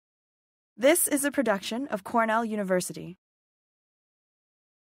This is a production of Cornell University.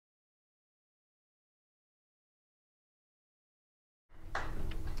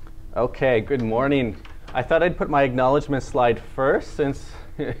 Okay, good morning. I thought I'd put my acknowledgement slide first since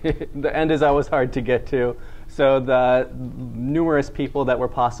the end is always hard to get to. So the numerous people that were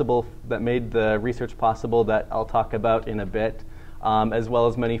possible, that made the research possible that I'll talk about in a bit, as well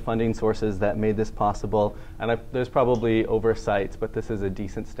as many funding sources that made this possible. And there's probably oversights, but this is a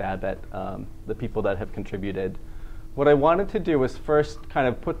decent stab at the people that have contributed. What I wanted to do was first kind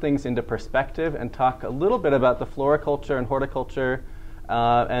of put things into perspective and talk a little bit about the floriculture and horticulture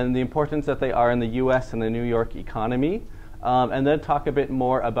and the importance that they are in the US and the New York economy, and then talk a bit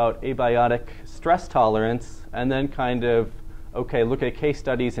more about abiotic stress tolerance, and then kind of, look at case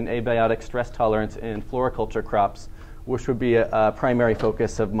studies in abiotic stress tolerance in floriculture crops, which would be a primary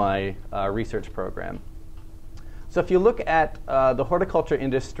focus of my research program. So if you look at the horticulture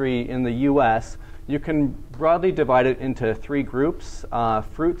industry in the US, you can broadly divide it into three groups,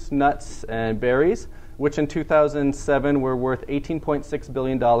 fruits, nuts, and berries, which in 2007 were worth $18.6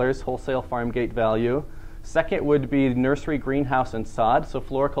 billion wholesale farm gate value. Second would be nursery, greenhouse, and sod. So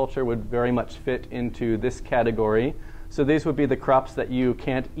floriculture would very much fit into this category. So these would be the crops that you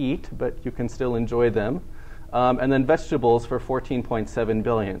can't eat, but you can still enjoy them. And then vegetables for $14.7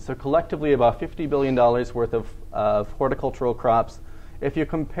 billion. So collectively about $50 billion worth of horticultural crops. If you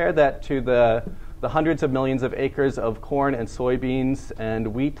compare that to the hundreds of millions of acres of corn and soybeans and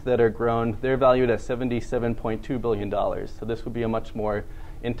wheat that are grown, they're valued at $77.2 billion. So this would be a much more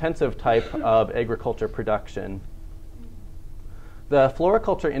intensive type of agriculture production. The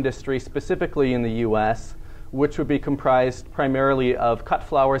floriculture industry, specifically in the US, which would be comprised primarily of cut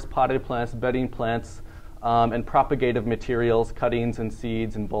flowers, potted plants, bedding plants, and propagative materials, cuttings and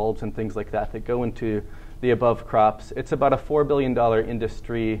seeds and bulbs and things like that go into the above crops. It's about a $4 billion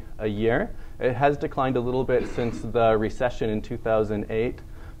industry a year. It has declined a little bit since the recession in 2008,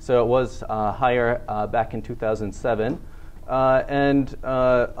 so it was higher back in 2007. And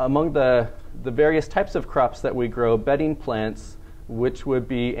among the various types of crops that we grow, bedding plants, which would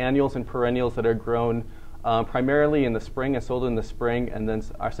be annuals and perennials that are grown primarily in the spring and sold in the spring, and then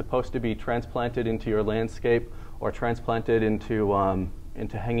are supposed to be transplanted into your landscape or transplanted into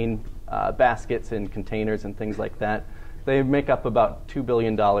hanging baskets and containers and things like that. They make up about $2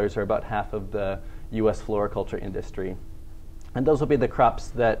 billion, or about half of the US floriculture industry. And those will be the crops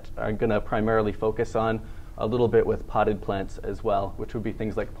that are going to primarily focus on, a little bit with potted plants as well, which would be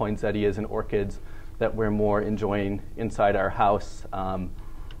things like poinsettias and orchids that we're more enjoying inside our house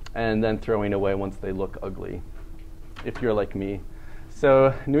and then throwing away once they look ugly, if you're like me.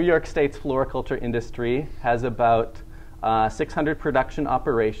 So New York State's floriculture industry has about 600 production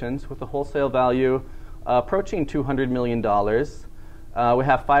operations with a wholesale value approaching $200 million. We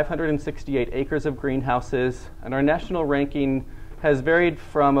have 568 acres of greenhouses, and our national ranking has varied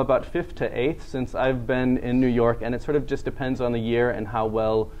from about 5th to 8th since I've been in New York, and it sort of just depends on the year and how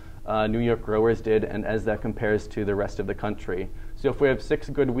well New York growers did, and as that compares to the rest of the country. So if we have 6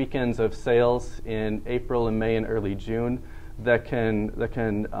 good weekends of sales in April and May and early June, that can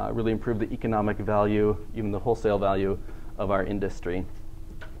really improve the economic value, even the wholesale value of our industry.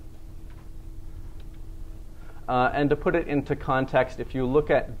 And to put it into context, if you look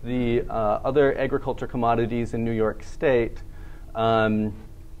at the other agriculture commodities in New York State,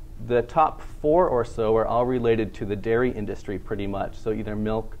 the top 4 or so are all related to the dairy industry pretty much, so either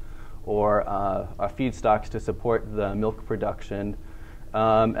milk or feedstocks to support the milk production.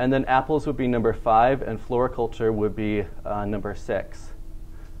 And then apples would be number 5, and floriculture would be number 6.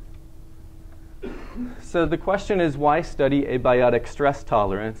 So the question is, why study abiotic stress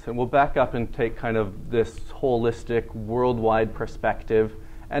tolerance? And we'll back up and take kind of this holistic worldwide perspective.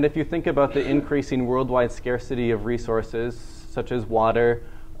 And if you think about the increasing worldwide scarcity of resources, such as water,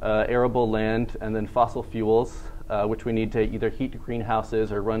 arable land, and then fossil fuels, which we need to either heat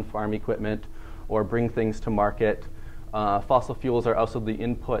greenhouses or run farm equipment or bring things to market. Fossil fuels are also the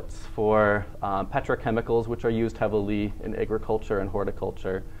inputs for petrochemicals, which are used heavily in agriculture and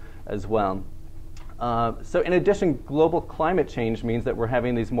horticulture as well. So in addition, global climate change means that we're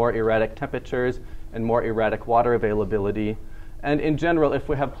having these more erratic temperatures and more erratic water availability. And in general, if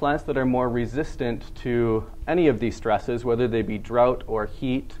we have plants that are more resistant to any of these stresses, whether they be drought or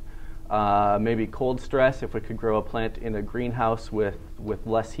heat, maybe cold stress, if we could grow a plant in a greenhouse with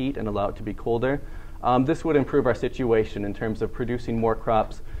less heat and allow it to be colder, this would improve our situation in terms of producing more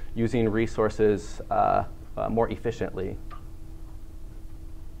crops using resources more efficiently.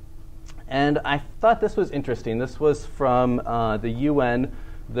 And I thought this was interesting. This was from the UN,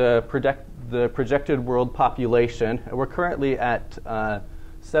 the projected world population. We're currently at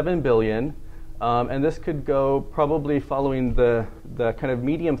 7 billion. And this could go probably following the kind of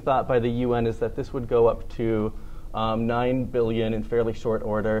medium thought by the UN is that this would go up to 9 billion in fairly short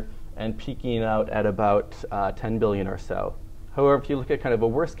order and peaking out at about 10 billion or so. However, if you look at kind of a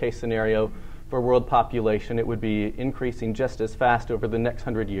worst case scenario for world population, it would be increasing just as fast over the next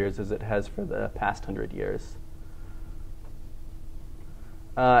 100 years as it has for the past 100 years.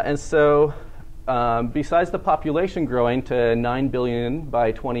 And so besides the population growing to 9 billion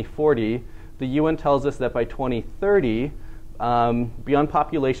by 2040, the UN tells us that by 2030, beyond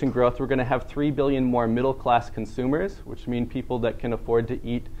population growth, we're going to have 3 billion more middle-class consumers, which mean people that can afford to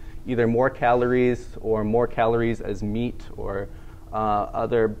eat either more calories or more calories as meat or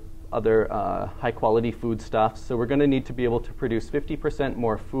other high-quality foodstuffs. So we're going to need to be able to produce 50%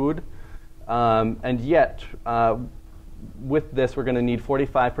 more food, and yet with this, we're going to need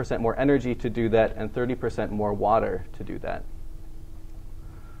 45% more energy to do that and 30% more water to do that.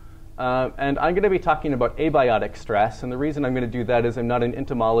 And I'm going to be talking about abiotic stress, and the reason I'm going to do that is I'm not an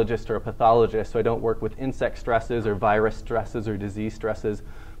entomologist or a pathologist, so I don't work with insect stresses or virus stresses or disease stresses,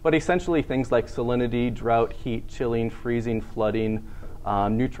 but essentially things like salinity, drought, heat, chilling, freezing, flooding,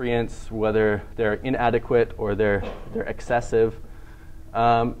 nutrients, whether they're inadequate or they're excessive.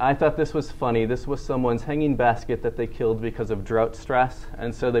 I thought this was funny. This was someone's hanging basket that they killed because of drought stress,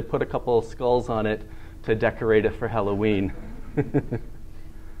 and so they put a couple skulls on it to decorate it for Halloween.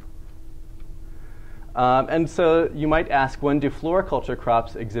 And so you might ask, when do floriculture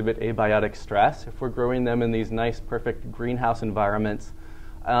crops exhibit abiotic stress if we're growing them in these nice, perfect greenhouse environments?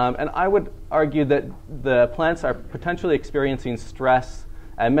 And I would argue that the plants are potentially experiencing stress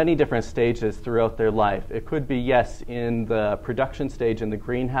at many different stages throughout their life. It could be, yes, in the production stage in the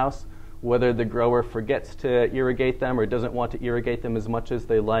greenhouse, whether the grower forgets to irrigate them or doesn't want to irrigate them as much as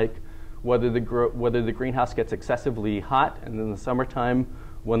they like, whether the greenhouse gets excessively hot, and in the summertime,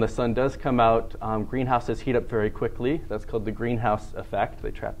 when the sun does come out, greenhouses heat up very quickly. That's called the greenhouse effect. They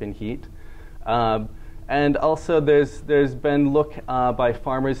trap in heat. And also there's been look by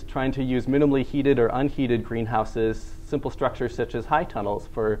farmers trying to use minimally heated or unheated greenhouses, simple structures such as high tunnels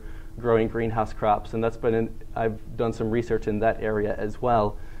for growing greenhouse crops. And I've done some research in that area as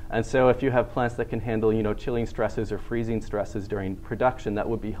well. And so if you have plants that can handle, chilling stresses or freezing stresses during production, that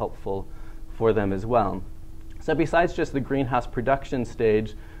would be helpful for them as well. So besides just the greenhouse production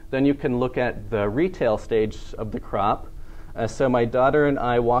stage, then you can look at the retail stage of the crop. So my daughter and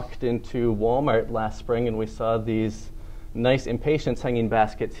I walked into Walmart last spring and we saw these nice impatiens hanging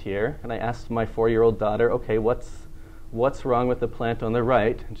baskets here. And I asked my 4-year-old daughter, okay, what's wrong with the plant on the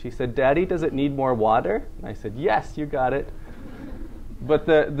right? And she said, Daddy, does it need more water? And I said, yes, you got it. But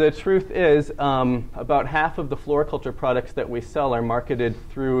the truth is, about half of the floriculture products that we sell are marketed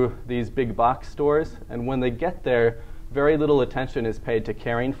through these big box stores. And when they get there, very little attention is paid to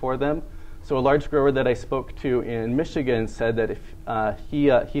caring for them. So a large grower that I spoke to in Michigan said that if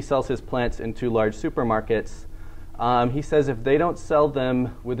he sells his plants into large supermarkets, he says if they don't sell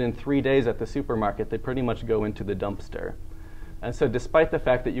them within 3 days at the supermarket, they pretty much go into the dumpster. And so despite the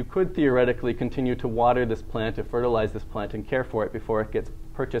fact that you could theoretically continue to water this plant, to fertilize this plant, and care for it before it gets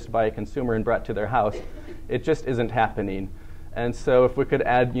purchased by a consumer and brought to their house, it just isn't happening. And so if we could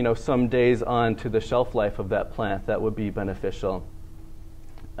add, some days on to the shelf life of that plant, that would be beneficial.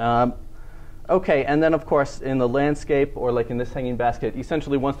 Okay, and then of course in the landscape, or like in this hanging basket,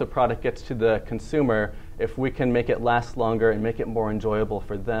 essentially once the product gets to the consumer, if we can make it last longer and make it more enjoyable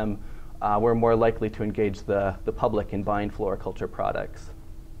for them, we're more likely to engage the public in buying floriculture products.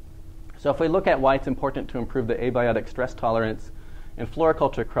 So if we look at why it's important to improve the abiotic stress tolerance in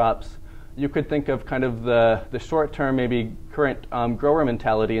floriculture crops, you could think of kind of the short-term, maybe current grower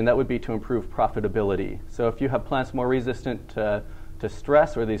mentality, and that would be to improve profitability. So if you have plants more resistant to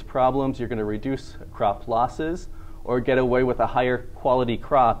stress or these problems, you're going to reduce crop losses or get away with a higher quality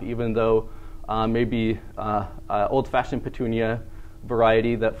crop, even though maybe old-fashioned petunia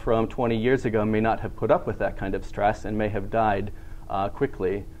variety that from 20 years ago may not have put up with that kind of stress and may have died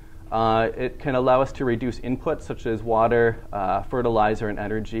quickly. It can allow us to reduce inputs such as water, fertilizer, and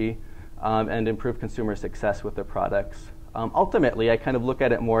energy, and improve consumer success with the products. Ultimately, I kind of look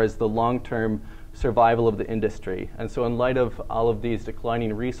at it more as the long-term survival of the industry. And so in light of all of these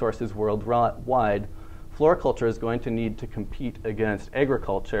declining resources worldwide, floriculture is going to need to compete against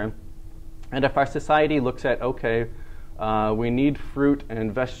agriculture. And if our society looks at, okay, we need fruit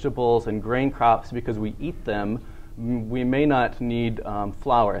and vegetables and grain crops because we eat them, we may not need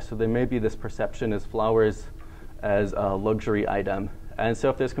flowers. So there may be this perception as flowers as a luxury item. And so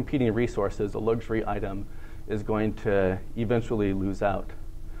if there's competing resources, a luxury item is going to eventually lose out.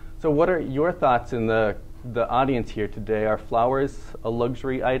 So what are your thoughts in the the audience here today, are flowers a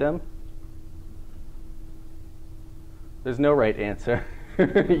luxury item? There's no right answer.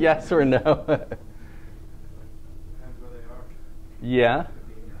 Yes or no? Depends where they are. Yeah. Could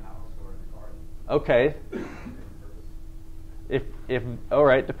be in your house or in the garden. Okay. If all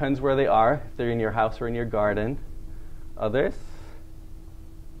right, depends where they are. If they're in your house or in your garden. Others?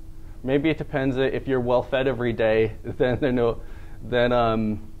 Maybe it depends if you're well fed every day, then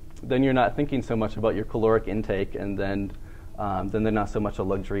you're not thinking so much about your caloric intake, and then they're not so much a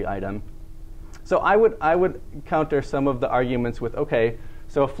luxury item. So I would counter some of the arguments with, okay,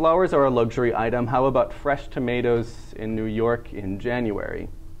 so if flowers are a luxury item, how about fresh tomatoes in New York in January?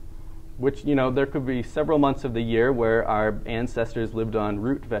 Which, there could be several months of the year where our ancestors lived on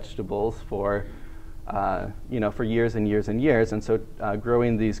root vegetables for years and years and years. And so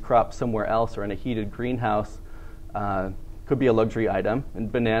growing these crops somewhere else or in a heated greenhouse could be a luxury item.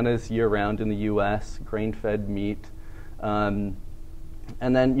 And bananas year-round in the U.S., grain-fed meat.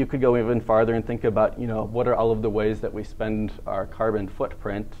 And then you could go even farther and think about, what are all of the ways that we spend our carbon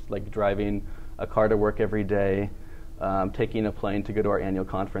footprint, like driving a car to work every day, taking a plane to go to our annual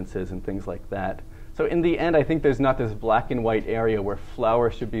conferences and things like that. So in the end, I think there's not this black and white area where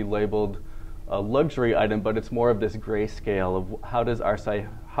flowers should be labeled a luxury item, but it's more of this gray scale of how does our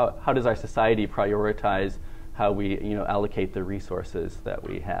society prioritize how we allocate the resources that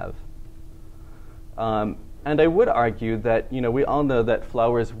we have. And I would argue that we all know that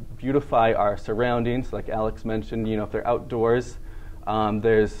flowers beautify our surroundings, like Alex mentioned. If they're outdoors,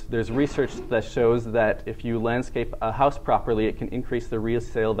 there's research that shows that if you landscape a house properly, it can increase the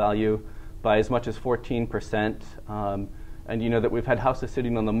resale value by as much as 14%. And that we've had houses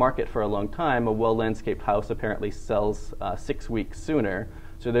sitting on the market for a long time. A well-landscaped house apparently sells 6 weeks sooner.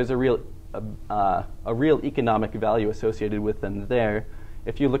 So there's a real economic value associated with them there.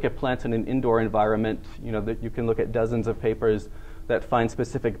 If you look at plants in an indoor environment, that you can look at dozens of papers that find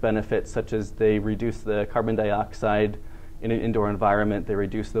specific benefits, such as they reduce the carbon dioxide in an indoor environment, they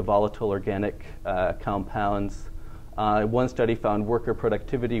reduce the volatile organic compounds. One study found worker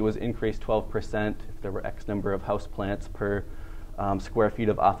productivity was increased 12% if there were X number of houseplants per square feet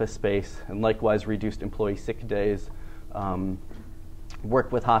of office space, and likewise reduced employee sick days.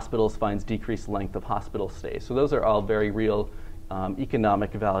 Work with hospitals finds decreased length of hospital stays. So those are all very real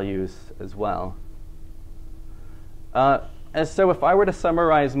economic values as well. And so if I were to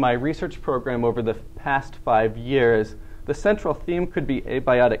summarize my research program over the past 5 years, the central theme could be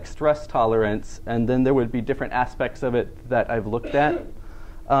abiotic stress tolerance, and then there would be different aspects of it that I've looked at.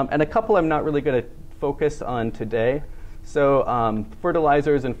 And a couple I'm not really going to focus on today. So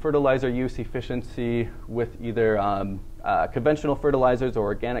fertilizers and fertilizer use efficiency with either conventional fertilizers or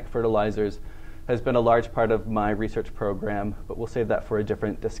organic fertilizers has been a large part of my research program, but we'll save that for a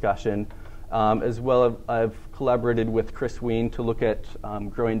different discussion. As well, I've collaborated with Chris Ween to look at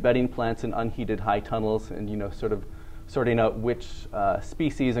growing bedding plants in unheated high tunnels, and sort of sorting out which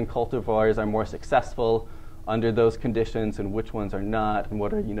species and cultivars are more successful under those conditions and which ones are not, and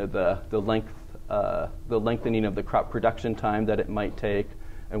what are the lengthening of the crop production time that it might take,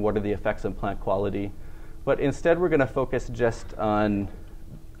 and what are the effects on plant quality. But instead, we're going to focus just on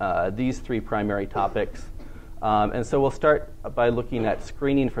these 3 primary topics. And so we'll start by looking at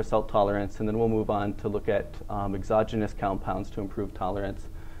screening for salt tolerance, and then we'll move on to look at exogenous compounds to improve tolerance,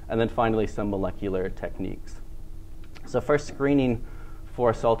 and then finally some molecular techniques. So first, screening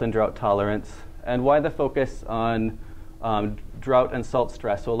for salt and drought tolerance, and why the focus on drought and salt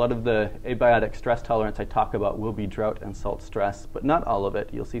stress. So a lot of the abiotic stress tolerance I talk about will be drought and salt stress, but not all of it.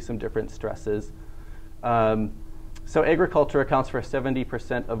 You'll see some different stresses. So agriculture accounts for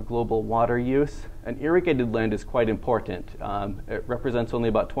 70% of global water use, and irrigated land is quite important. It represents only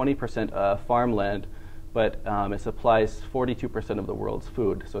about 20% of farmland, but it supplies 42% of the world's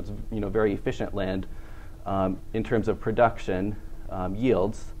food. So it's very efficient land in terms of production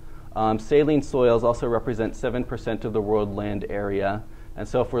yields. Saline soils also represent 7% of the world land area. And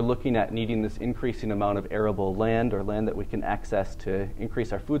so if we're looking at needing this increasing amount of arable land, or land that we can access to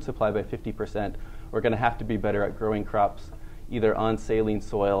increase our food supply by 50%, we're going to have to be better at growing crops either on saline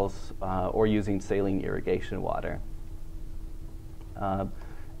soils or using saline irrigation water.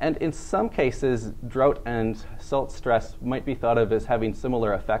 And in some cases, drought and salt stress might be thought of as having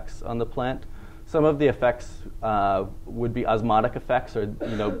similar effects on the plant. Some of the effects would be osmotic effects, or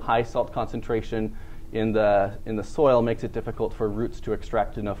high salt concentration in the soil makes it difficult for roots to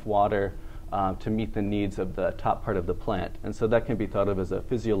extract enough water to meet the needs of the top part of the plant. And so that can be thought of as a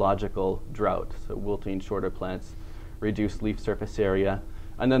physiological drought. So wilting shorter plants, reduced leaf surface area,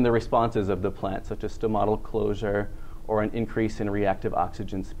 and then the responses of the plant, such as stomatal closure or an increase in reactive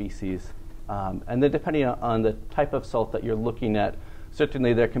oxygen species And then depending on the type of salt that you're looking at,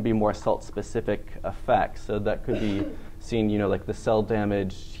 certainly there can be more salt-specific effects. So that could be seen, like the cell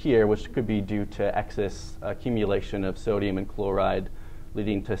damage here, which could be due to excess accumulation of sodium and chloride,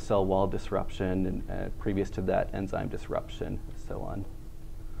 leading to cell wall disruption, and previous to that, enzyme disruption, and so on.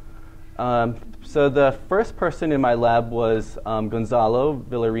 So the first person in my lab was Gonzalo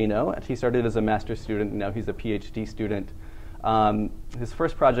Villarino, and he started as a master's student, and now he's a PhD student. His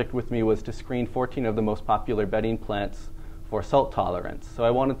first project with me was to screen 14 of the most popular bedding plants for salt tolerance. So I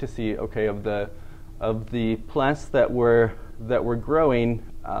wanted to see, okay, of the plants that were growing,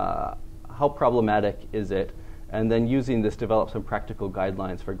 how problematic is it? And then using this, develop some practical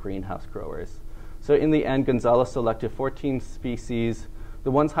guidelines for greenhouse growers. So in the end, Gonzalo selected 14 species.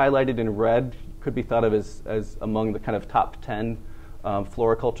 The ones highlighted in red could be thought of as among the kind of top 10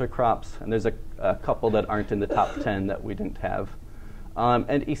 floriculture crops, and there's a couple that aren't in the top 10 that we didn't have.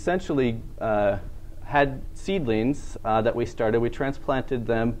 And essentially had seedlings that we started. We transplanted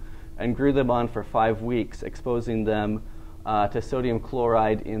them and grew them on for 5 weeks, exposing them to sodium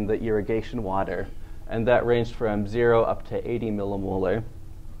chloride in the irrigation water. And that ranged from 0 up to 80 millimolar.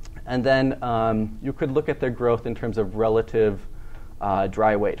 And then you could look at their growth in terms of relative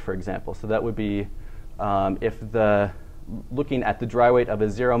dry weight, for example. So that would be looking at the dry weight of a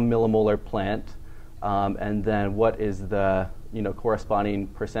 0 millimolar plant, and then what is the corresponding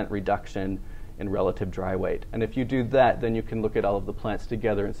percent reduction in relative dry weight. And if you do that, then you can look at all of the plants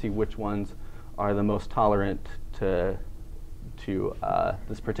together and see which ones are the most tolerant to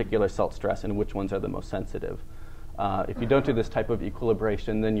this particular salt stress and which ones are the most sensitive. If you don't do this type of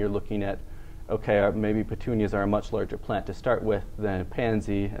equilibration, then you're looking at, okay, maybe petunias are a much larger plant to start with than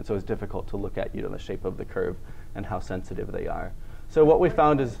pansy, and so it's difficult to look at the shape of the curve and how sensitive they are. So what we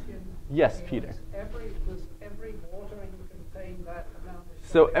found is, yes, Peter. Does every watering contain that amount of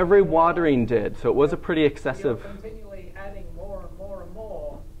So sodium? every watering did, so it was a pretty excessive. You're continually adding more and more and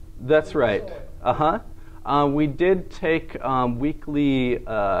more. That's to the right. soil. We did take weekly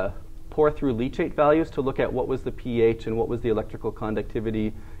pour-through leachate values to look at what was the pH and what was the electrical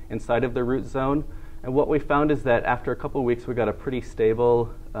conductivity inside of the root zone. And what we found is that after a couple of weeks, we got a pretty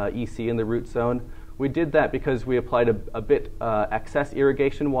stable EC in the root zone. We did that because we applied a bit excess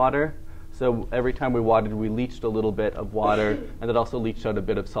irrigation water. So every time we watered, we leached a little bit of water, and it also leached out a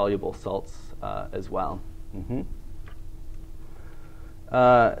bit of soluble salts as well.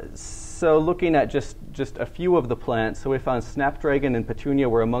 So looking at just a few of the plants, so we found snapdragon and petunia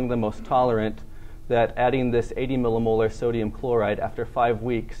were among the most tolerant, that adding this 80 millimolar sodium chloride, after 5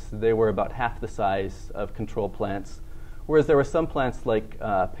 weeks, they were about half the size of control plants. Whereas there were some plants like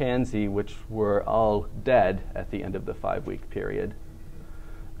pansy, which were all dead at the end of the 5-week period.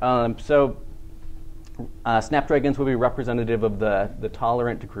 Snapdragons will be representative of the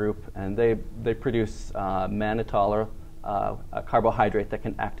tolerant group, and they produce mannitol, a carbohydrate that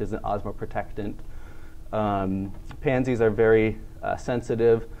can act as an osmoprotectant. Pansies are very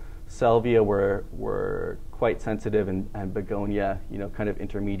sensitive. Salvia were quite sensitive, and begonia, kind of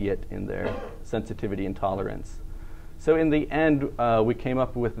intermediate in their sensitivity and tolerance. So in the end, we came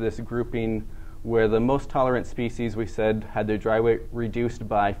up with this grouping where the most tolerant species, we said, had their dry weight reduced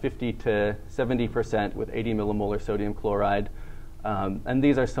by 50 to 70% with 80 millimolar sodium chloride. And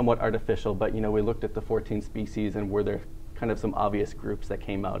these are somewhat artificial, but we looked at the 14 species, and were there kind of some obvious groups that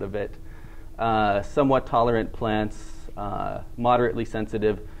came out of it. Somewhat tolerant plants, moderately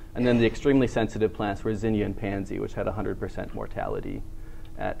sensitive, and then the extremely sensitive plants were zinnia and pansy, which had 100% mortality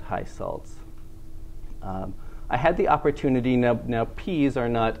at high salts. I had the opportunity, now peas are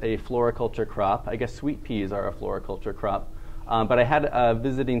not a floriculture crop. I guess sweet peas are a floriculture crop. But I had a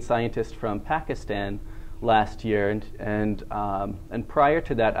visiting scientist from Pakistan last year, and prior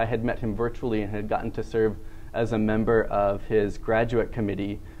to that, I had met him virtually and had gotten to serve as a member of his graduate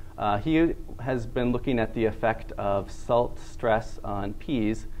committee. He has been looking at the effect of salt stress on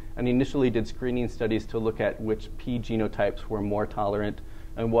peas, and he initially did screening studies to look at which pea genotypes were more tolerant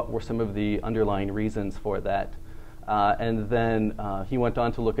and what were some of the underlying reasons for that. And then he went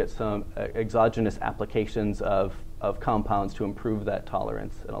on to look at some exogenous applications of compounds to improve that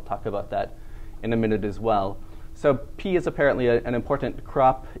tolerance, and I'll talk about that in a minute as well. So pea is apparently an important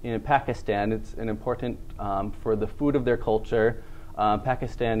crop in Pakistan. It's an important for the food of their culture.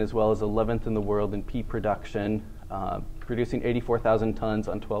 Pakistan, as well, is 11th in the world in pea production, producing 84,000 tons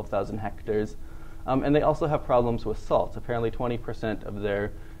on 12,000 hectares. And they also have problems with salt. Apparently 20% of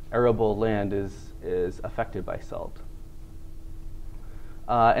their arable land is affected by salt.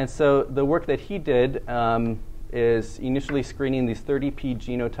 And so the work that he did is initially screening these 30 pea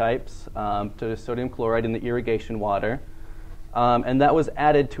genotypes to sodium chloride in the irrigation water. And that was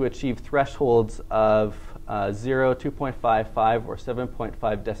added to achieve thresholds of 0, 2.55, or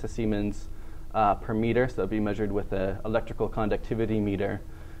 7.5 decisiemens per meter. So that would be measured with an electrical conductivity meter.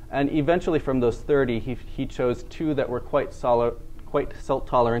 And eventually from those 30, he chose 2 that were quite salt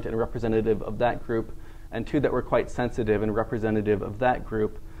tolerant and representative of that group, and 2 that were quite sensitive and representative of that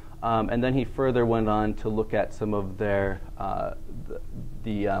group. And then he further went on to look at some of their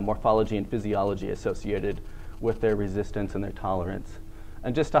the morphology and physiology associated with their resistance and their tolerance.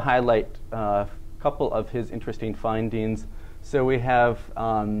 And just to highlight a couple of his interesting findings, so we have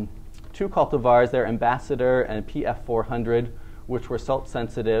 2 cultivars, they're Ambassador and PF400, which were salt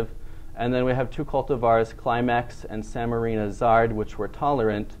sensitive. And then we have 2 cultivars, Climax and Samarina Zard, which were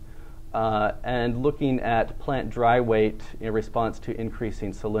tolerant. And looking at plant dry weight in response to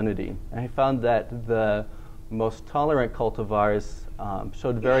increasing salinity. And I found that the most tolerant cultivars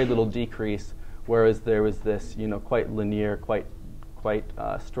showed very little decrease, whereas there was this, quite linear, quite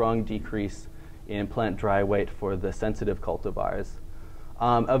strong decrease in plant dry weight for the sensitive cultivars.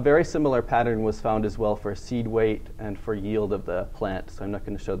 A very similar pattern was found as well for seed weight and for yield of the plant, so I'm not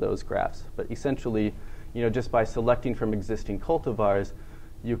going to show those graphs. But essentially, just by selecting from existing cultivars,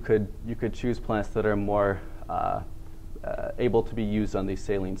 you could choose plants that are more able to be used on these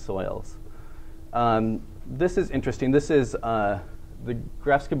saline soils. This is interesting. This is the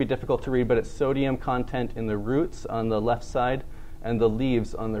graphs can be difficult to read, but it's sodium content in the roots on the left side and the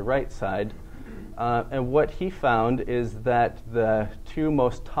leaves on the right side. And what he found is that the 2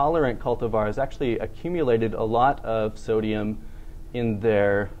 most tolerant cultivars actually accumulated a lot of sodium in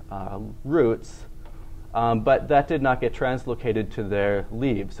their roots, but that did not get translocated to their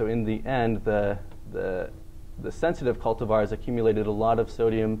leaves. So in the end, the sensitive cultivars accumulated a lot of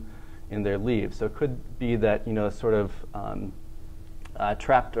sodium in their leaves. So it could be that, sort of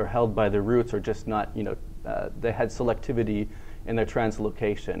trapped or held by the roots, or just not, they had selectivity in their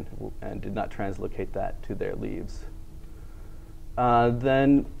translocation and did not translocate that to their leaves.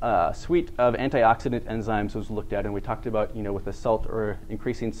 Then a suite of antioxidant enzymes was looked at, and we talked about, with the salt or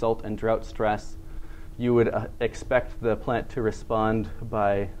increasing salt and drought stress, you would expect the plant to respond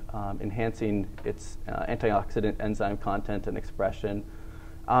by enhancing its antioxidant enzyme content and expression.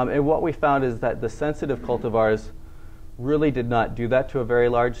 And what we found is that the sensitive cultivars really did not do that to a very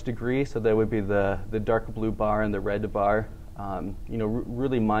large degree. So there would be the dark blue bar and the red bar.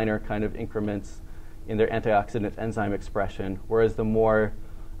 Really minor kind of increments in their antioxidant enzyme expression, whereas the more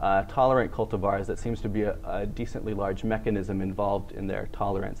tolerant cultivars, that seems to be a decently large mechanism involved in their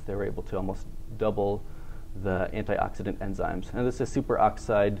tolerance. They were able to almost double the antioxidant enzymes. And this is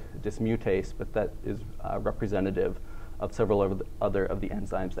superoxide dismutase, but that is representative of several of the other of the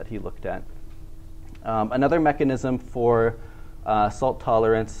enzymes that he looked at. Another mechanism for salt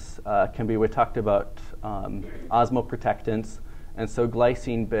tolerance can be, we talked about osmoprotectants, and so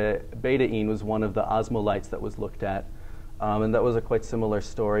glycine betaine was one of the osmolytes that was looked at, and that was a quite similar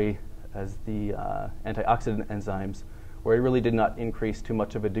story as the antioxidant enzymes, where it really did not increase to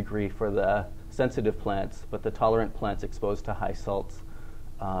much of a degree for the sensitive plants, but the tolerant plants exposed to high salts,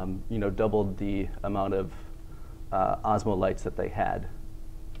 doubled the amount of osmolytes that they had.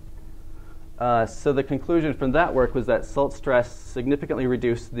 So the conclusion from that work was that salt stress significantly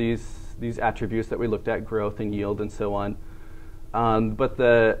reduced these attributes that we looked at, growth and yield and so on. But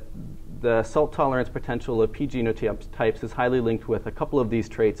the salt tolerance potential of P genotypes is highly linked with a couple of these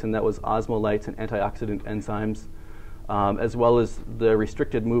traits, and that was osmolytes and antioxidant enzymes, as well as the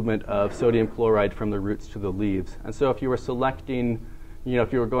restricted movement of sodium chloride from the roots to the leaves. And so if you were selecting,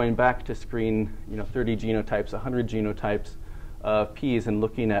 if you were going back to screen, 30 genotypes, 100 genotypes, P's and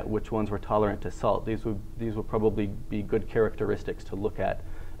looking at which ones were tolerant to salt, these would probably be good characteristics to look at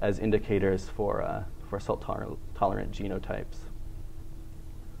as indicators for salt tolerant genotypes.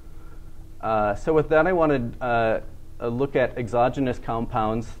 So with that, I wanted to look at exogenous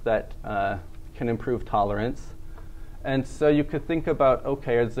compounds that can improve tolerance. And so you could think about,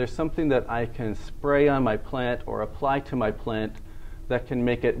 okay, is there something that I can spray on my plant or apply to my plant that can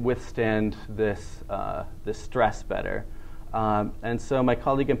make it withstand this stress better? And so my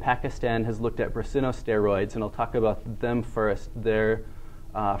colleague in Pakistan has looked at brasinosteroids, and I'll talk about them first. They're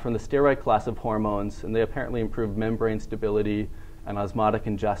from the steroid class of hormones, and they apparently improve membrane stability and osmotic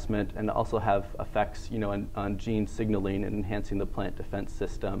adjustment, and also have effects, on gene signaling and enhancing the plant defense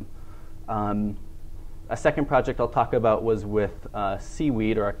system. A second project I'll talk about was with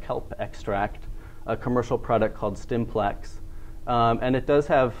seaweed, or a kelp extract, a commercial product called Stimplex. And it does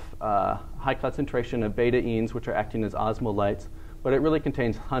have high concentration of betaines, which are acting as osmolytes, but it really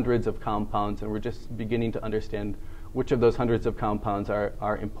contains hundreds of compounds, and we're just beginning to understand which of those hundreds of compounds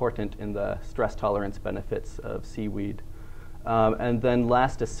are important in the stress tolerance benefits of seaweed. And then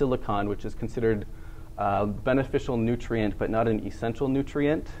last is silicon, which is considered a beneficial nutrient but not an essential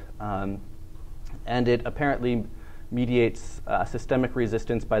nutrient. And it apparently mediates systemic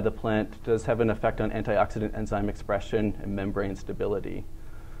resistance by the plant, does have an effect on antioxidant enzyme expression and membrane stability.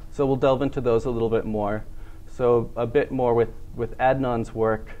 So we'll delve into those a little bit more. So a bit more with Adnan's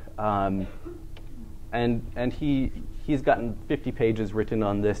work, and he's gotten 50 pages written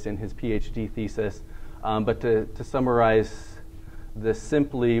on this in his PhD thesis. But to summarize this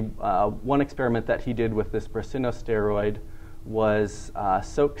simply, one experiment that he did with this brasinosteroid was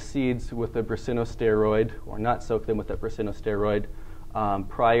soak seeds with a brasinosteroid, or not soak them with a brasinosteroid,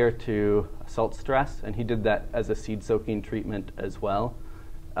 prior to salt stress, and he did that as a seed soaking treatment as well.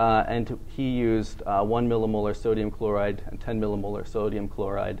 And he used 1 millimolar sodium chloride and 10 millimolar sodium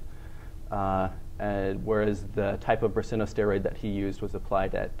chloride, whereas the type of brasinosteroid that he used was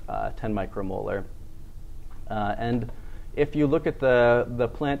applied at 10 micromolar. And if you look at the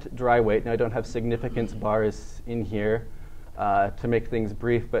plant dry weight, now I don't have significance bars in here to make things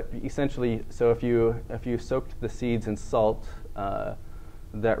brief, but essentially, so if you soaked the seeds in salt,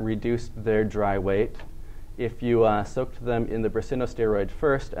 that reduced their dry weight. If you soaked them in the brasinosteroid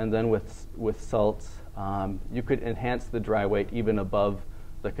first and then with salts, you could enhance the dry weight even above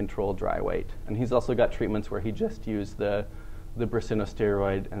the control dry weight. And he's also got treatments where he just used the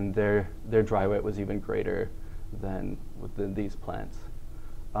brasinosteroid, and their dry weight was even greater than with these plants.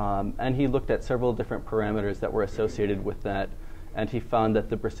 And he looked at several different parameters that were associated with that, and he found that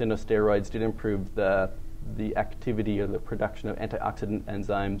the brasinosteroids did improve the activity or the production of antioxidant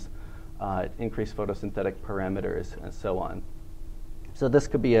enzymes, increased photosynthetic parameters, and so on. So this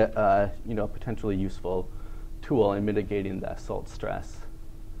could be a potentially useful tool in mitigating that salt stress.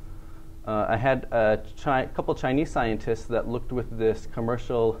 I had a couple Chinese scientists that looked with this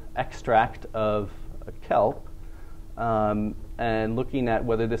commercial extract of kelp, and looking at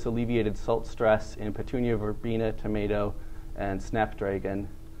whether this alleviated salt stress in Petunia, verbena, tomato, and snapdragon.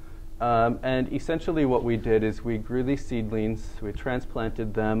 And essentially what we did is we grew these seedlings, we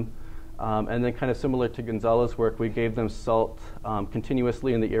transplanted them, and then kind of similar to Gonzalez's work, we gave them salt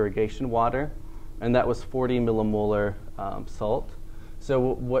continuously in the irrigation water, and that was 40 millimolar salt. So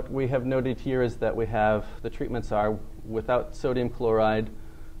what we have noted here is that we have, the treatments are without sodium chloride,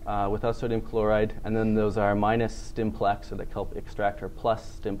 and then those are minus Stimplex, or the kelp extract, or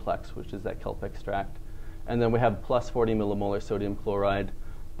plus Stimplex, which is that kelp extract. And then we have plus 40 millimolar sodium chloride,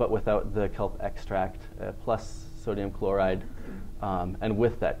 but without the kelp extract, plus sodium chloride, and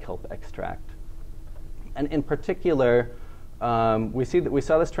with that kelp extract. And in particular, we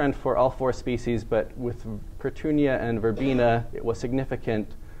saw this trend for all 4 species, but with Petunia and verbena, it was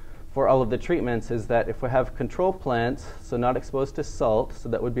significant for all of the treatments, is that if we have control plants, so not exposed to salt, so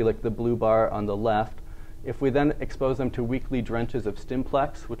that would be like the blue bar on the left, if we then expose them to weekly drenches of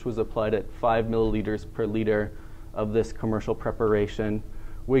Stimplex, which was applied at 5 milliliters per liter of this commercial preparation,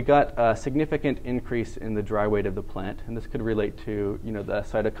 we got a significant increase in the dry weight of the plant, and this could relate to the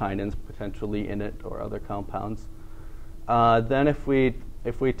cytokinins potentially in it or other compounds. Then if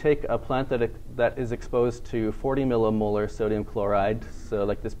we take a plant that is exposed to 40 millimolar sodium chloride, so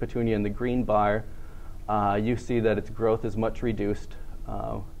like this Petunia in the green bar, you see that its growth is much reduced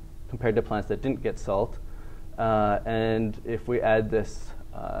compared to plants that didn't get salt. And if we add this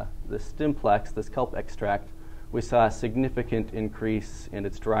Stimplex, this kelp extract, we saw a significant increase in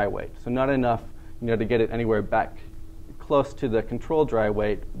its dry weight. So not enough to get it anywhere back close to the control dry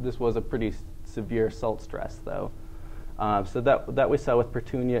weight. This was a pretty severe salt stress, though. So that we saw with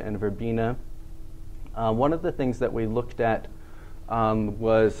Petunia and verbena. One of the things that we looked at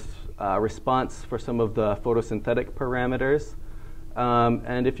was response for some of the photosynthetic parameters.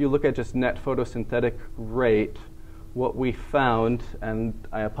 And if you look at just net photosynthetic rate, what we found, and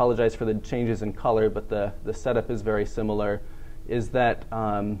I apologize for the changes in color, but the setup is very similar, is that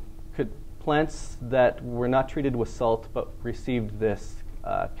plants that were not treated with salt but received this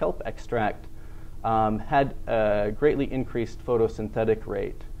kelp extract had a greatly increased photosynthetic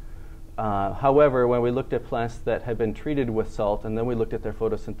rate. However, when we looked at plants that had been treated with salt and then we looked at their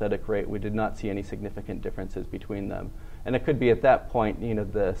photosynthetic rate, we did not see any significant differences between them. And it could be at that point,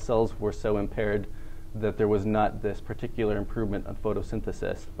 the cells were so impaired that there was not this particular improvement on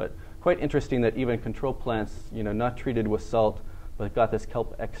photosynthesis. But quite interesting that even control plants, not treated with salt, but got this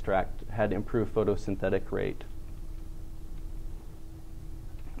kelp extract, had improved photosynthetic rate.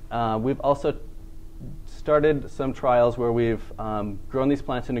 We've also started some trials where we've grown these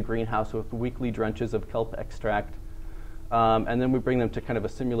plants in a greenhouse with weekly drenches of kelp extract, and then we bring them to kind of a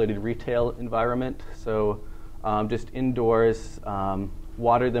simulated retail environment. So just indoors,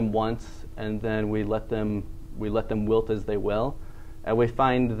 water them once, and then we let them we let them wilt as they will. And we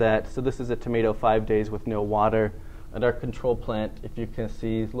find that, so this is a tomato 5 days with no water, and our control plant, if you can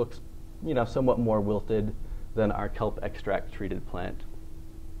see, looks somewhat more wilted than our kelp extract treated plant.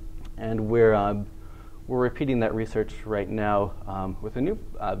 And we're repeating that research right now with a new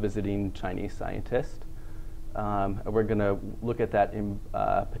visiting Chinese scientist. And we're going to look at that in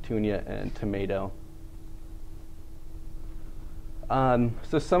petunia and tomato.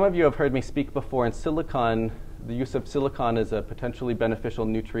 So some of you have heard me speak before, and silicon, the use of silicon as a potentially beneficial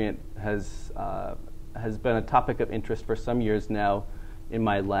nutrient has been a topic of interest for some years now in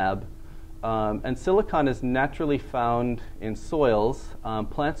my lab. And silicon is naturally found in soils.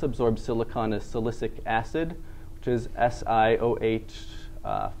 Plants absorb silicon as silicic acid, which is SiOH4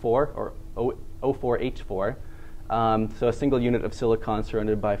 or O4H4. So a single unit of silicon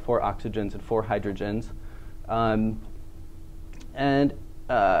surrounded by 4 oxygens and 4 hydrogens.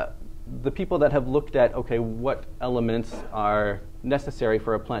 The people that have looked at, okay, what elements are necessary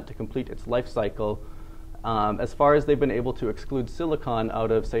for a plant to complete its life cycle, as far as they've been able to exclude silicon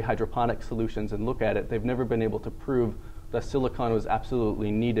out of, say, hydroponic solutions and look at it, they've never been able to prove that silicon was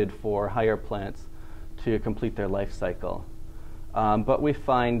absolutely needed for higher plants to complete their life cycle. But we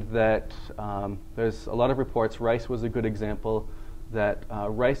find that there's a lot of reports. Rice was a good example, that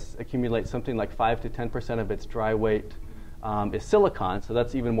rice accumulates something like 5 to 10% of its dry weight is silicon, so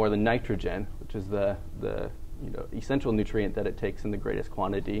that's even more than nitrogen, which is the essential nutrient that it takes in the greatest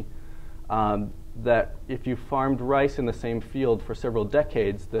quantity. That if you farmed rice in the same field for several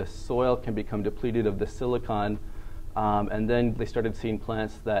decades, the soil can become depleted of the silicon, and then they started seeing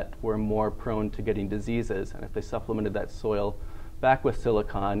plants that were more prone to getting diseases. And if they supplemented that soil back with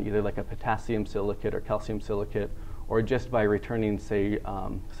silicon, either like a potassium silicate or calcium silicate, or just by returning, say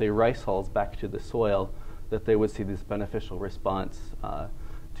rice hulls back to the soil, that they would see this beneficial response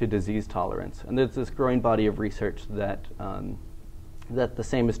to disease tolerance. And there's this growing body of research that that the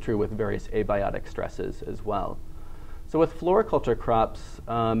same is true with various abiotic stresses as well. So with floriculture crops,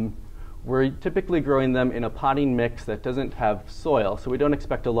 we're typically growing them in a potting mix that doesn't have soil, so we don't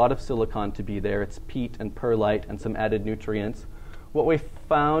expect a lot of silicon to be there. It's peat and perlite and some added nutrients. What we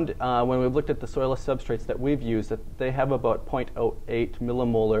found when we've looked at the soilless substrates that we've used, that they have about 0.08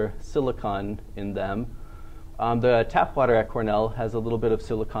 millimolar silicon in them. The tap water at Cornell has a little bit of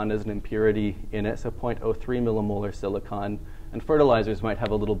silicon as an impurity in it, so 0.03 millimolar silicon, and fertilizers might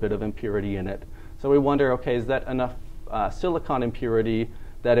have a little bit of impurity in it. So we wonder, okay, is that enough silicon impurity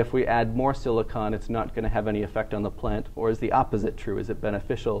that if we add more silicon, it's not going to have any effect on the plant, or is the opposite true? Is it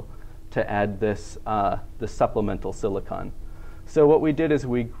beneficial to add this supplemental silicon? So what we did is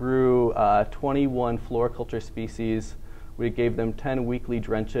we grew 21 floriculture species. We gave them 10 weekly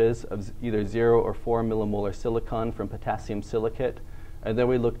drenches of either 0 or 4 millimolar silicon from potassium silicate. And then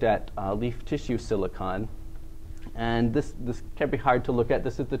we looked at leaf tissue silicon. And this can be hard to look at.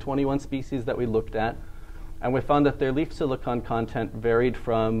 This is the 21 species that we looked at. And we found that their leaf silicon content varied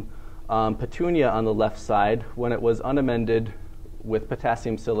from petunia on the left side, when it was unamended with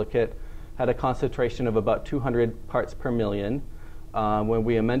potassium silicate, had a concentration of about 200 parts per million. When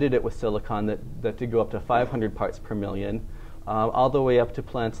we amended it with silicon, that did go up to 500 parts per million, all the way up to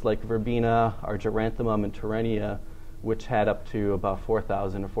plants like verbena, argyranthemum, and terrenia, which had up to about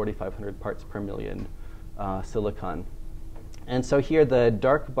 4,000 or 4,500 parts per million silicon. And so here the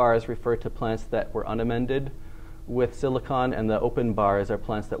dark bars refer to plants that were unamended with silicon, and the open bars are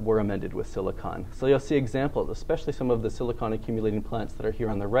plants that were amended with silicon. So you'll see examples, especially some of the silicon accumulating plants that are here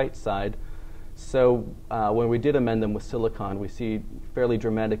on the right side. So when we did amend them with silicon, we see fairly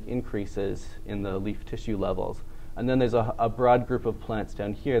dramatic increases in the leaf tissue levels. And then there's a broad group of plants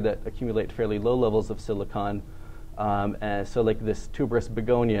down here that accumulate fairly low levels of silicon. And so like this tuberous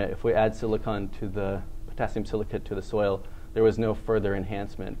begonia, if we add silicon to the potassium silicate to the soil, there was no further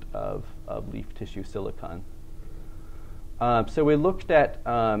enhancement of leaf tissue silicon. So we looked at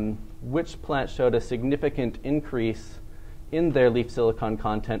which plants showed a significant increase in their leaf silicon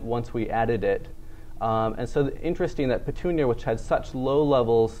content once we added it. And so interesting that petunia, which had such low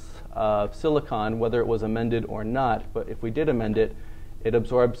levels of silicon, whether it was amended or not, but if we did amend it, it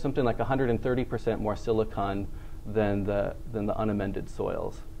absorbed something like 130% more silicon than the unamended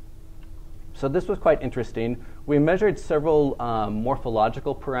soils. So this was quite interesting. We measured several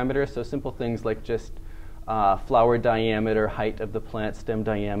morphological parameters, so simple things like just flower diameter, height of the plant, stem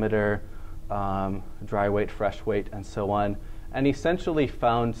diameter, dry weight, fresh weight, and so on, and essentially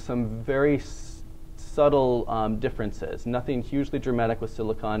found some very subtle differences. Nothing hugely dramatic with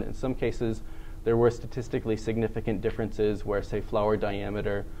silicon. In some cases, there were statistically significant differences where, say, flower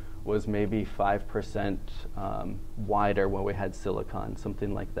diameter was maybe 5% wider when we had silicon,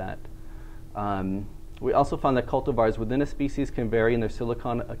 something like that. We also found that cultivars within a species can vary in their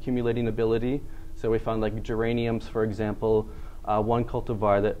silicon accumulating ability. So we found like geraniums, for example, one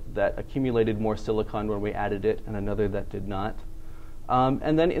cultivar that accumulated more silicon when we added it and another that did not.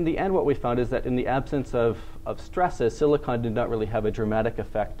 And then in the end, what we found is that in the absence of stresses, silicon did not really have a dramatic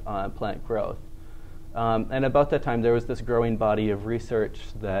effect on plant growth. And about that time, there was this growing body of research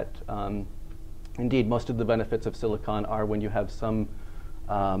that indeed most of the benefits of silicon are when you have some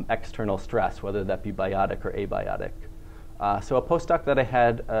external stress, whether that be biotic or abiotic. So a postdoc that I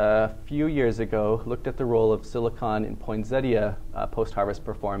had a few years ago looked at the role of silicon in poinsettia post-harvest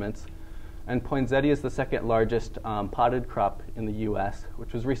performance. And poinsettia is the second largest potted crop in the US,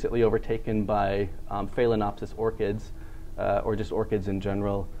 which was recently overtaken by Phalaenopsis orchids, or just orchids in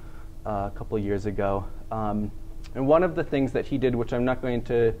general, a couple of years ago. And one of the things that he did, which I'm not going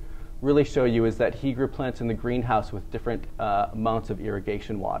to really show you, is that he grew plants in the greenhouse with different amounts of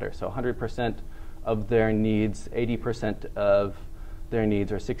irrigation water. So 100% of their needs, 80% of their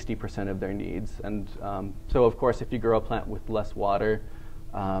needs, or 60% of their needs. And so of course, if you grow a plant with less water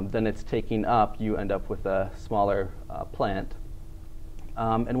than it's taking up, you end up with a smaller plant.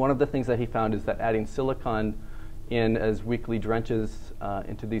 And one of the things that he found is that adding silicon in as weekly drenches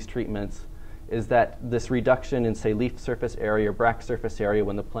into these treatments is that this reduction in, say, leaf surface area or bracts surface area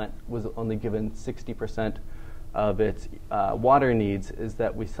when the plant was only given 60% of its water needs, is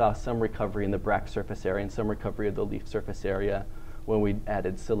that we saw some recovery in the bract surface area and some recovery of the leaf surface area when we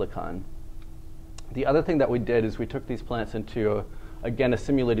added silicon. The other thing that we did is we took these plants into, again, a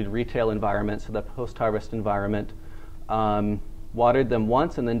simulated retail environment, so the post-harvest environment, watered them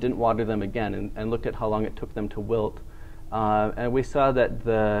once and then didn't water them again, and looked at how long it took them to wilt. And we saw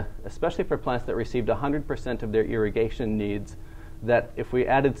that especially for plants that received 100% of their irrigation needs, that if we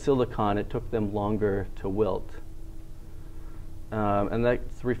added silicon, it took them longer to wilt. And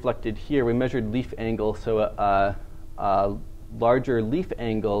that's reflected here. We measured leaf angle, so a larger leaf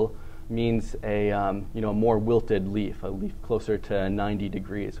angle means a more wilted leaf. A leaf closer to 90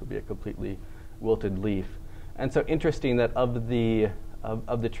 degrees would be a completely wilted leaf. And so interesting that of the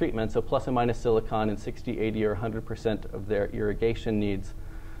treatment, so plus and minus silicon and 60, 80, or 100% of their irrigation needs,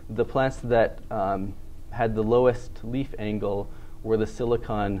 the plants that had the lowest leaf angle were the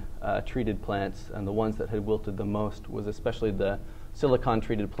silicon treated plants, and the ones that had wilted the most was especially the silicon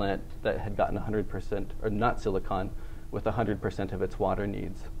treated plant that had gotten 100%, or not silicon, with 100% of its water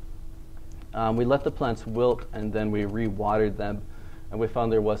needs. We let the plants wilt and then we re-watered them, and we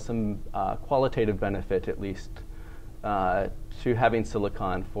found there was some qualitative benefit, at least, to having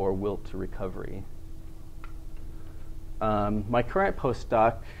silicon for wilt to recovery. My current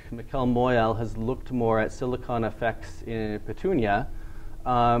postdoc, Mikkel Moyal, has looked more at silicon effects in petunia,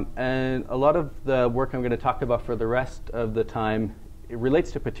 and a lot of the work I'm going to talk about for the rest of the time, it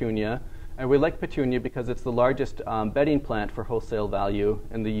relates to petunia. And we like petunia because it's the largest bedding plant for wholesale value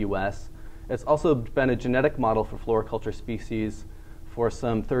in the US. It's also been a genetic model for floriculture species for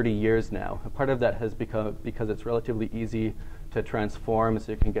some 30 years now. A part of that has become because it's relatively easy to transform,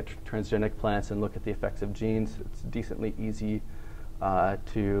 so you can get transgenic plants and look at the effects of genes. It's decently easy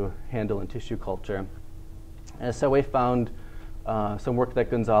to handle in tissue culture. And so we found some work that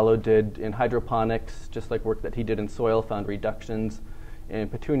Gonzalo did in hydroponics, just like work that he did in soil, found reductions in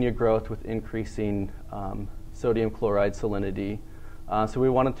petunia growth with increasing sodium chloride salinity. So we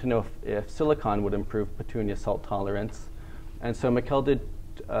wanted to know if silicon would improve petunia salt tolerance. And so Mikkel did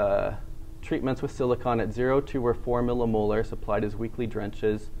treatments with silicon at 0, 2, or 4 millimolar, supplied as weekly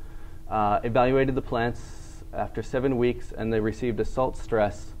drenches, evaluated the plants after 7 weeks, and they received a salt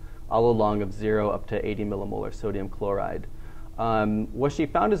stress all along of 0 up to 80 millimolar sodium chloride. What she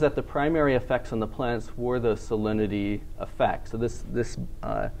found is that the primary effects on the plants were the salinity effects. So this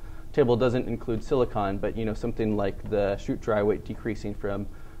table doesn't include silicon, but something like the shoot dry weight decreasing from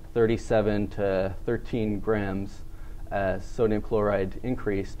 37 to 13 grams as sodium chloride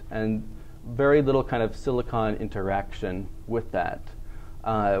increased, and very little kind of silicon interaction with that.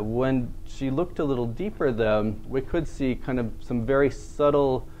 When she looked a little deeper, though, we could see kind of some very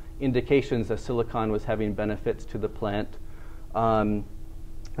subtle indications that silicon was having benefits to the plant. And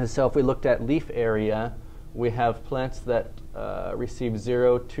so if we looked at leaf area, we have plants that receive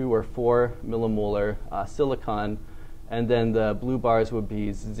 0, 2, or 4 millimolar silicon, and then the blue bars would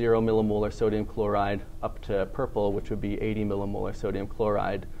be 0 millimolar sodium chloride up to purple, which would be 80 millimolar sodium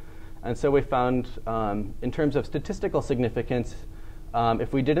chloride. And so we found, in terms of statistical significance,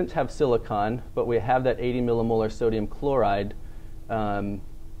 if we didn't have silicon, but we have that 80 millimolar sodium chloride,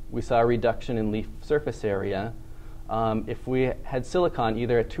 we saw a reduction in leaf surface area. If we had silicon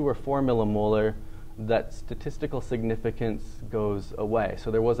either at 2 or 4 millimolar, that statistical significance goes away.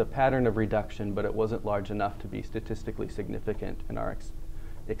 So there was a pattern of reduction, but it wasn't large enough to be statistically significant in our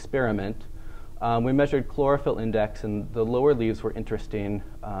experiment. We measured chlorophyll index, and the lower leaves were interesting.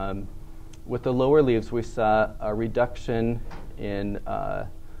 With the lower leaves, we saw a reduction in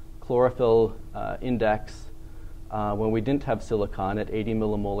chlorophyll index when we didn't have silicon at 80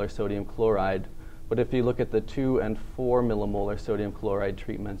 millimolar sodium chloride. But if you look at the 2 and 4 millimolar sodium chloride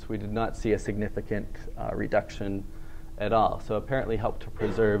treatments, we did not see a significant reduction at all. So apparently helped to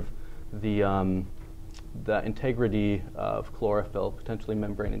preserve the integrity of chlorophyll, potentially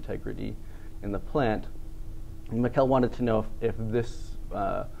membrane integrity in the plant. And Mikkel wanted to know if this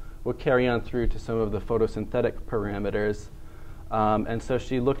would carry on through to some of the photosynthetic parameters. And so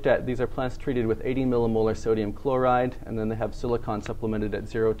she looked at, these are plants treated with 80 millimolar sodium chloride, and then they have silicon supplemented at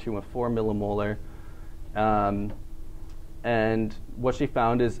 0, 2, and 4 millimolar. And what she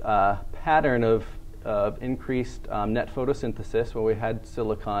found is a pattern of increased net photosynthesis when we had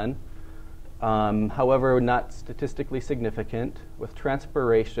silicon, however, not statistically significant. With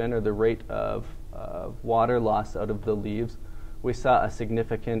transpiration, or the rate of water loss out of the leaves, we saw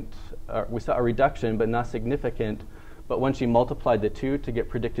a reduction, but not significant. But when she multiplied the two to get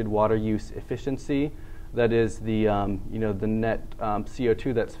predicted water use efficiency, that is the the net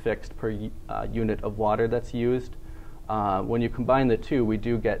CO2 that's fixed per unit of water that's used. When you combine the two, we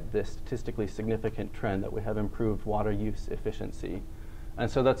do get this statistically significant trend that we have improved water use efficiency. And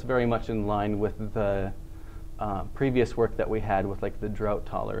so that's very much in line with the previous work that we had with like the drought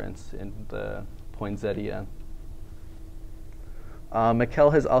tolerance in the poinsettia.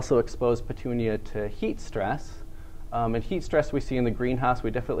 Mikkel has also exposed petunia to heat stress. And heat stress we see in the greenhouse,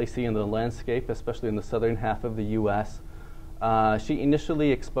 we definitely see in the landscape, especially in the southern half of the US. She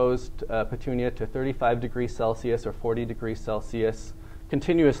initially exposed petunia to 35 degrees Celsius or 40 degrees Celsius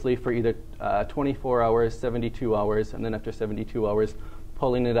continuously for either 24 hours, 72 hours, and then after 72 hours,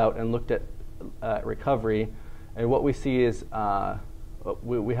 pulling it out and looked at recovery. And what we see is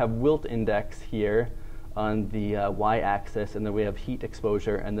we have wilt index here on the y-axis, and then we have heat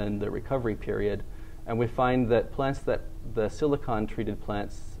exposure and then the recovery period. And we find that plants that the silicon-treated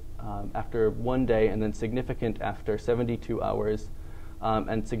plants after 1 day and then significant after 72 hours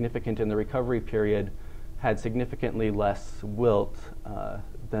and significant in the recovery period had significantly less wilt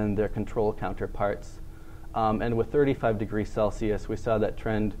than their control counterparts. And with 35 degrees Celsius, we saw that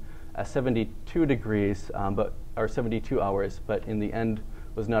trend at 72 degrees, or 72 hours, but in the end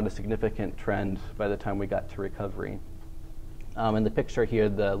was not a significant trend by the time we got to recovery. And the picture here,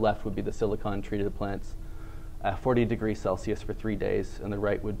 the left would be the silicon-treated plants at 40 degrees Celsius for 3 days, and the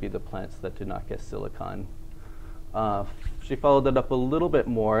right would be the plants that did not get silicon. She followed that up a little bit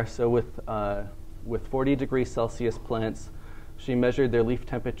more. So with 40 degrees Celsius plants, she measured their leaf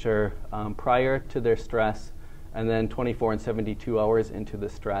temperature prior to their stress, and then 24 and 72 hours into the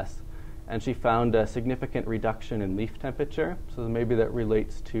stress. And she found a significant reduction in leaf temperature. So maybe that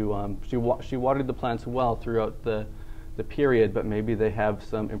relates to, she watered the plants well throughout the period, but maybe they have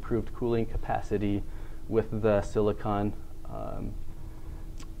some improved cooling capacity with the silicon.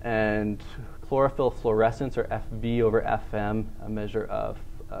 And chlorophyll fluorescence, or FV over FM, a measure of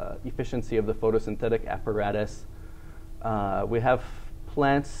efficiency of the photosynthetic apparatus. We have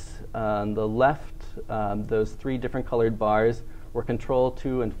plants on the left, those 3 different colored bars were control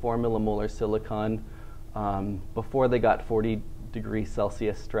 2 and 4 millimolar silicon before they got 40 degrees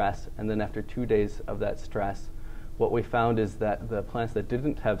Celsius stress, and then after 2 days of that stress, what we found is that the plants that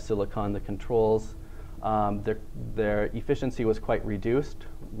didn't have silicon, the controls, their efficiency was quite reduced,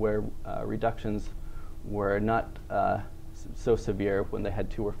 where reductions were not so severe when they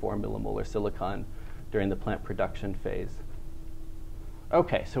had 2 or 4 millimolar silicon during the plant production phase.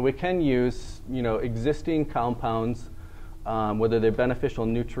 Okay, so we can use existing compounds, whether they're beneficial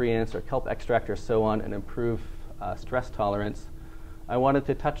nutrients or kelp extract or so on, and improve stress tolerance. I wanted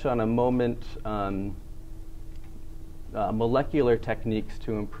to touch on a moment molecular techniques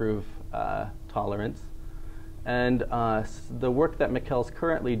to improve tolerance. And the work that Mikkel's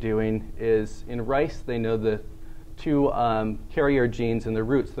currently doing is in rice. They know the 2 carrier genes in the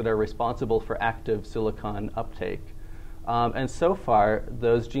roots that are responsible for active silicon uptake. And so far,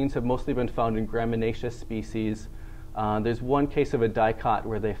 those genes have mostly been found in gramineous species. There's one case of a dicot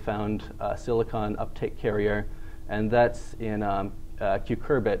where they found a silicon uptake carrier, and that's in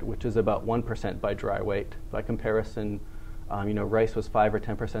cucurbit, which is about 1% by dry weight. By comparison, rice was 5 or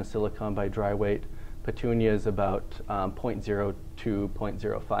 10% silicon by dry weight. Petunia is about 0.02,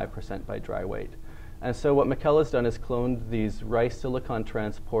 0.05% by dry weight. And so what Mikkel has done is cloned these rice silicon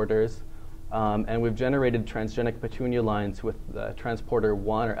transporters, and we've generated transgenic petunia lines with transporter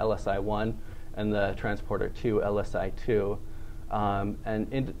 1 or LSI1, and the transporter 2, LSI2.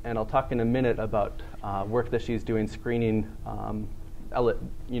 And I'll talk in a minute about work that she's doing screening,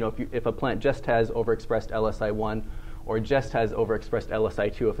 if a plant just has overexpressed LSI1 or just has overexpressed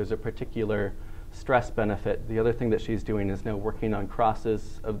LSI2, if there's a particular stress benefit. The other thing that she's doing is now working on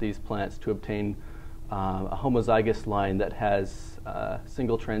crosses of these plants to obtain a homozygous line that has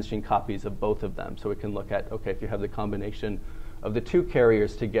single transgene copies of both of them. So we can look at, okay, if you have the combination of the two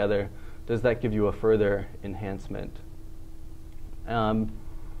carriers together, does that give you a further enhancement?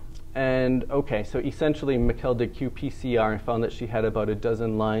 Okay, so essentially Mikkel did qPCR and found that she had about a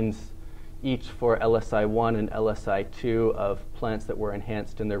dozen lines each for LSI1 and LSI2 of plants that were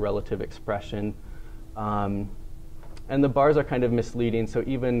enhanced in their relative expression. And the bars are kind of misleading. So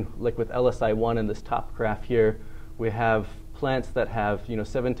even like with LSI1 in this top graph here, we have plants that have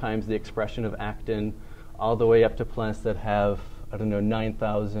 7 times the expression of actin, all the way up to plants that have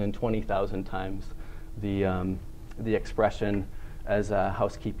 9,000, 20,000 times the expression as a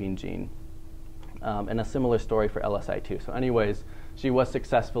housekeeping gene. And a similar story for LSI2. So anyways, she was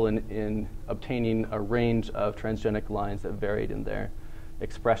successful in obtaining a range of transgenic lines that varied in their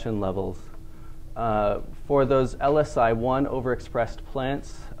expression levels. For those LSI1 overexpressed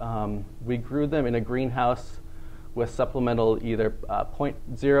plants, we grew them in a greenhouse with supplemental either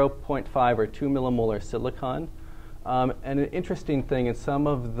 0.5 or 2 millimolar silicon. And an interesting thing in some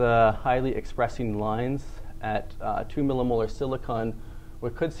of the highly expressing lines at 2 millimolar silicon, we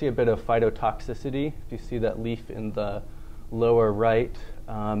could see a bit of phytotoxicity. If you see that leaf in the lower right.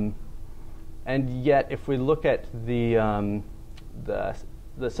 And yet, if we look at the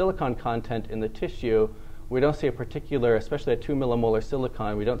silicon content in the tissue, we don't see a particular, especially at 2 millimolar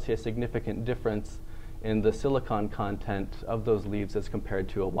silicon, we don't see a significant difference in the silicon content of those leaves as compared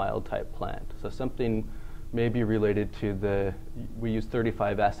to a wild-type plant. So something may be related to we use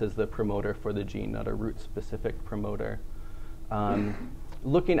 35S as the promoter for the gene, not a root-specific promoter.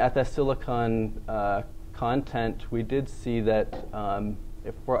 Looking at the silicon content, we did see that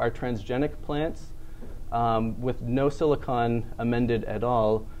if for our transgenic plants, with no silicon amended at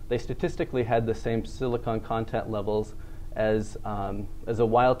all, they statistically had the same silicon content levels as a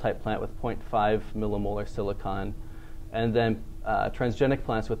wild-type plant with 0.5 millimolar silicon, and then transgenic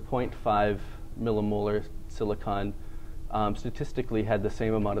plants with 0.5 millimolar silicon statistically had the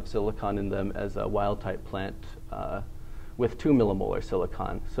same amount of silicon in them as a wild-type plant with 2 millimolar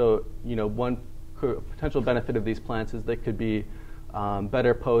silicon. So, one potential benefit of these plants is they could be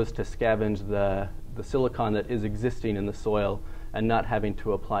better posed to scavenge the silicon that is existing in the soil and not having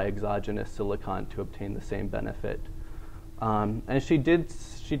to apply exogenous silicon to obtain the same benefit. And she did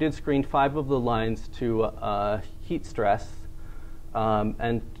screen 5 of the lines to heat stress,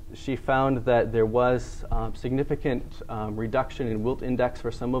 and she found that there was significant reduction in wilt index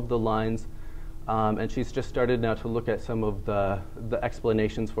for some of the lines, and she's just started now to look at some of the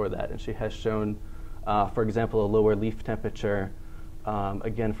explanations for that. And she has shown, for example, a lower leaf temperature,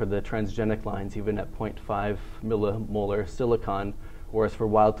 again for the transgenic lines, even at 0.5 millimolar silicon, whereas for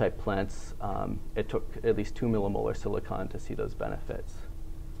wild-type plants, it took at least 2 millimolar silicon to see those benefits.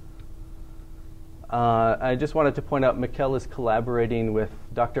 I just wanted to point out Mikkel is collaborating with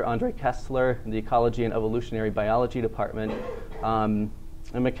Dr. Andre Kessler in the Ecology and Evolutionary Biology Department.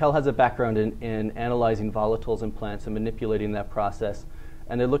 And Mikkel has a background in analyzing volatiles in plants and manipulating that process.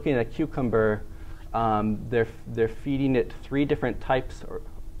 And they're looking at a cucumber. They're feeding it 3 different types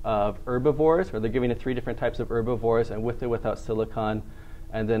of herbivores, or they're giving it 3 different types of herbivores, and with or without silicon,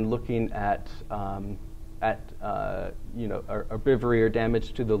 and then looking at herbivory or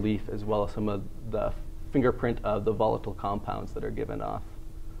damage to the leaf, as well as some of the fingerprint of the volatile compounds that are given off.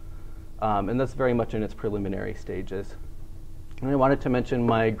 And that's very much in its preliminary stages. And I wanted to mention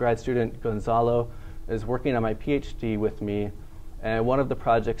my grad student, Gonzalo, is working on my PhD with me, and one of the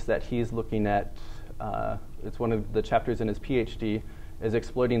projects that he's looking at, it's one of the chapters in his PhD, is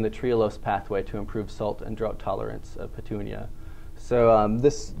exploiting the trehalose pathway to improve salt and drought tolerance of petunia. So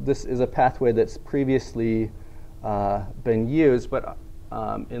this is a pathway that's previously been used, but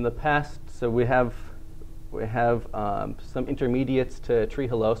in the past, so we have some intermediates to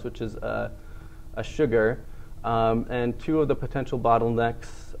trehalose, which is a sugar, and 2 of the potential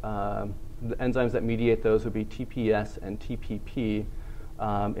bottlenecks, the enzymes that mediate those would be TPS and TPP.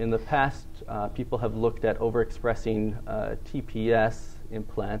 In the past, people have looked at overexpressing TPS in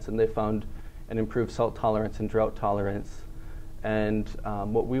plants, and they found an improved salt tolerance and drought tolerance. And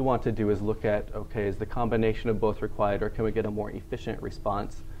what we want to do is look at, okay, is the combination of both required, or can we get a more efficient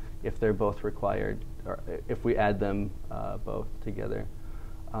response if they're both required, or if we add them both together?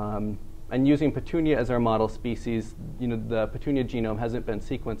 And using petunia as our model species, the petunia genome hasn't been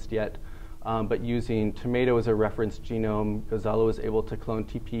sequenced yet, but using tomato as a reference genome, Gonzalo was able to clone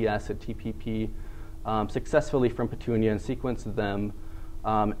TPS and TPP successfully from petunia and sequence them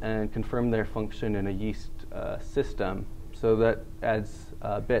and confirm their function in a yeast system. So that adds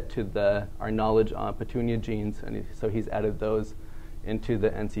a bit to our knowledge on petunia genes, and so he's added those into the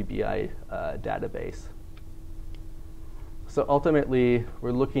NCBI database. So ultimately,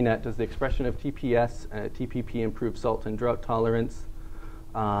 we're looking at, does the expression of TPS and TPP improve salt and drought tolerance?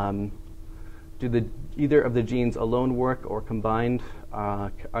 Do either of the genes alone work or combined?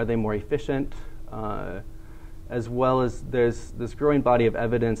 Are they more efficient? As well as there's this growing body of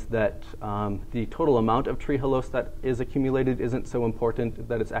evidence that the total amount of trehalose that is accumulated isn't so important,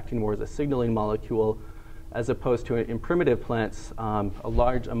 that it's acting more as a signaling molecule, as opposed to in primitive plants, a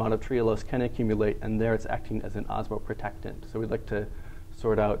large amount of trehalose can accumulate, and there it's acting as an osmoprotectant. So we'd like to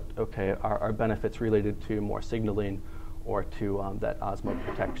sort out, okay, are benefits related to more signaling or to that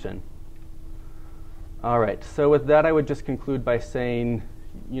osmoprotection? All right, so with that, I would just conclude by saying,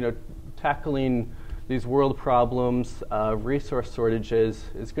 tackling these world problems of resource shortages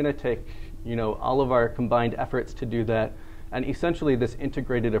is going to take, all of our combined efforts to do that, and essentially this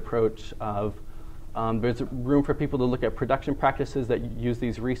integrated approach of there's room for people to look at production practices that use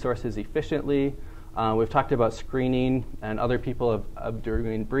these resources efficiently. We've talked about screening, and other people have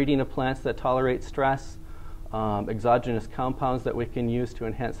doing breeding of plants that tolerate stress, exogenous compounds that we can use to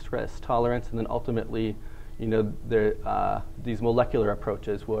enhance stress tolerance, and then ultimately, these molecular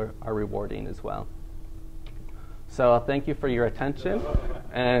approaches are rewarding as well. So thank you for your attention,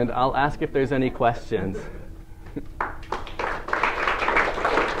 and I'll ask if there's any questions.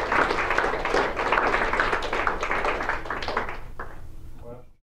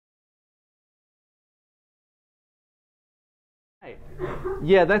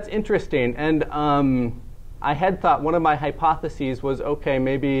 Yeah, that's interesting. And I had thought one of my hypotheses was, okay,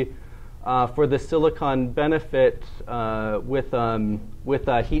 maybe for the silicon benefit with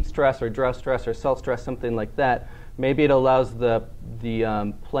heat stress or drought stress or salt stress, something like that, maybe it allows the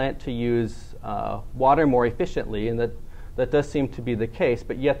plant to use water more efficiently, and that does seem to be the case.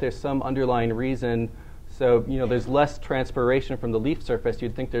 But yet there's some underlying reason. So there's less transpiration from the leaf surface.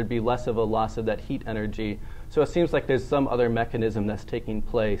 You'd think there'd be less of a loss of that heat energy. So it seems like there's some other mechanism that's taking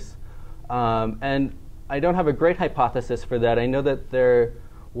place. And I don't have a great hypothesis for that. I know that there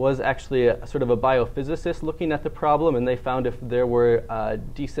was actually a sort of a biophysicist looking at the problem, and they found if there were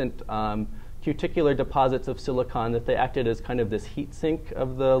decent cuticular deposits of silicon, that they acted as kind of this heat sink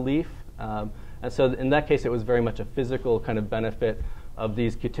of the leaf. And so in that case, it was very much a physical kind of benefit of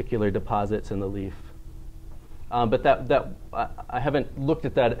these cuticular deposits in the leaf. But I haven't looked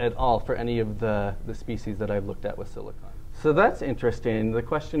at that at all for any of the species that I've looked at with silicon. So that's interesting. The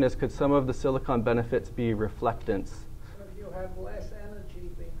question is, could some of the silicon benefits be reflectance? So if you have less energy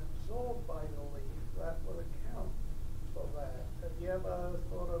being absorbed by the leaf, that would account for that. Have you ever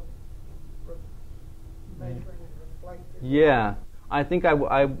thought of measuring reflective? Yeah, I think I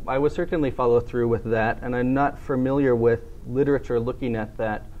would certainly follow through with that, and I'm not familiar with literature looking at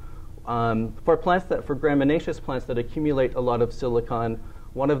that. For gramineous plants that accumulate a lot of silicon,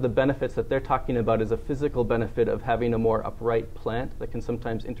 one of the benefits that they're talking about is a physical benefit of having a more upright plant that can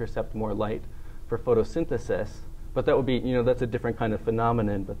sometimes intercept more light for photosynthesis. But that would be, that's a different kind of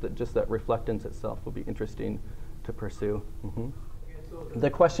phenomenon, but just that reflectance itself will be interesting to pursue. Mm-hmm. The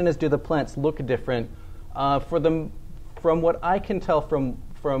question is, do the plants look different? From what I can tell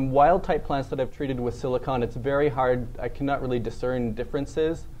from wild-type plants that I've treated with silicon, it's very hard. I cannot really discern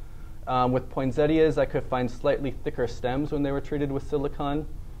differences. With poinsettias, I could find slightly thicker stems when they were treated with silicon.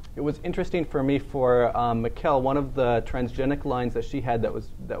 It was interesting for me for Mikkel, one of the transgenic lines that she had that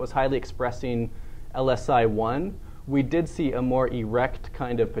was highly expressing LSI1, we did see a more erect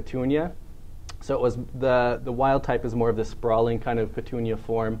kind of petunia. So it was the wild type is more of the sprawling kind of petunia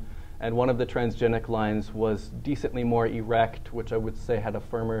form, and one of the transgenic lines was decently more erect, which I would say had a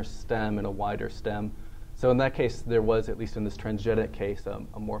firmer stem and a wider stem. So in that case, there was, at least in this transgenic case,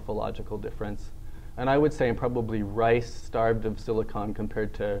 a morphological difference. And I would say probably rice starved of silicon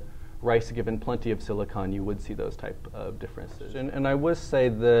compared to rice given plenty of silicon, you would see those type of differences. And I would say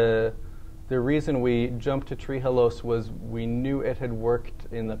the reason we jumped to trehalose was we knew it had worked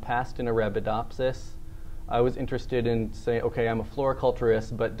in the past in Arabidopsis. I was interested in saying, okay, I'm a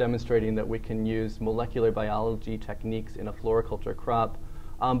floriculturist, but demonstrating that we can use molecular biology techniques in a floriculture crop.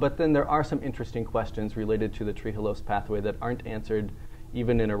 But then there are some interesting questions related to the trehalose pathway that aren't answered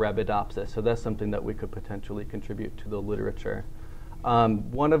even in Arabidopsis. So that's something that we could potentially contribute to the literature.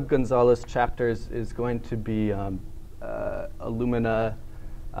 One of Gonzalo's chapters is going to be Illumina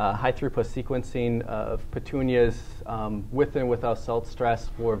high-throughput sequencing of petunias with and without salt stress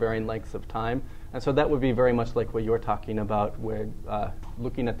for varying lengths of time. And so that would be very much like what you're talking about, where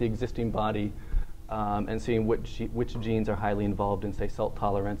looking at the existing body and seeing which genes are highly involved in, say, salt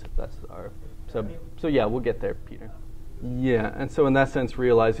tolerance. If that's our so yeah, we'll get there, Peter. Yeah, and so in that sense,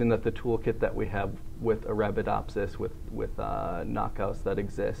 realizing that the toolkit that we have with Arabidopsis, with knockouts that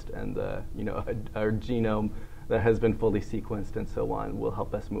exist, and our genome that has been fully sequenced and so on, will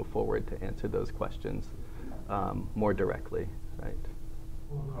help us move forward to answer those questions more directly, right?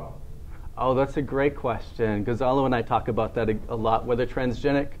 Oh, that's a great question. Gonzalo and I talk about that a lot, whether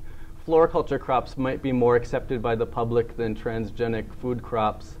transgenic floriculture crops might be more accepted by the public than transgenic food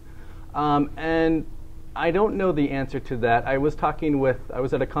crops. And I don't know the answer to that. I was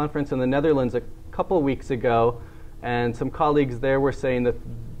at a conference in the Netherlands a couple weeks ago, and some colleagues there were saying that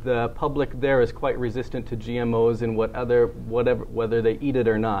the public there is quite resistant to GMOs and whether they eat it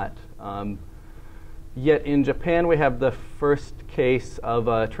or not. Yet in Japan, we have the first case of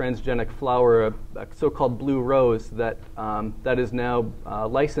a transgenic flower, a so-called blue rose, that is now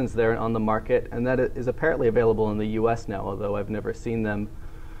licensed there on the market, and that is apparently available in the US now, although I've never seen them.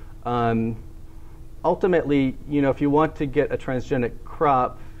 Ultimately, if you want to get a transgenic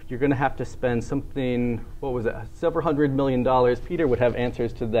crop, you're going to have to spend something, several $100 million. Peter would have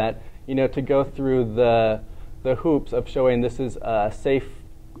answers to that, to go through the hoops of showing this is a safe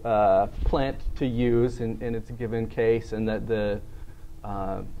plant to use in its given case, and that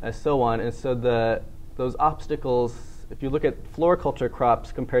as so on. And so those obstacles, if you look at floriculture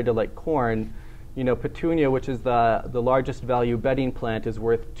crops compared to like corn, petunia, which is the largest value bedding plant, is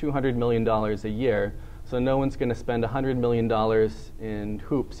worth $200 million a year. So no one's going to spend $100 million in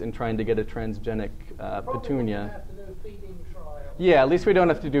hoops in trying to get a transgenic petunia. Have to do feeding trials. Yeah, at least we don't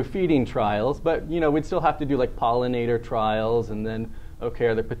have to do feeding trials, but we'd still have to do like pollinator trials, and then, okay,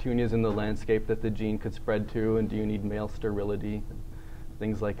 are there petunias in the landscape that the gene could spread to, and do you need male sterility,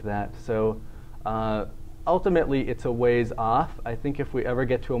 things like that. So ultimately, it's a ways off. I think if we ever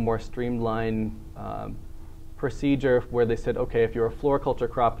get to a more streamlined procedure where they said, okay, if you're a floriculture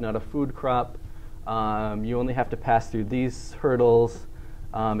crop, not a food crop, you only have to pass through these hurdles,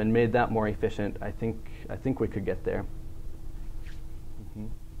 and made that more efficient, I think we could get there. Mm-hmm.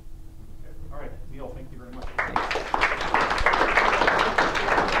 Okay. All right, Neil, thank you very much.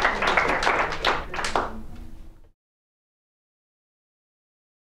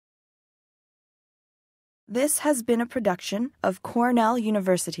 This has been a production of Cornell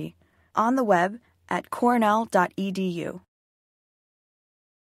University, on the web at cornell.edu.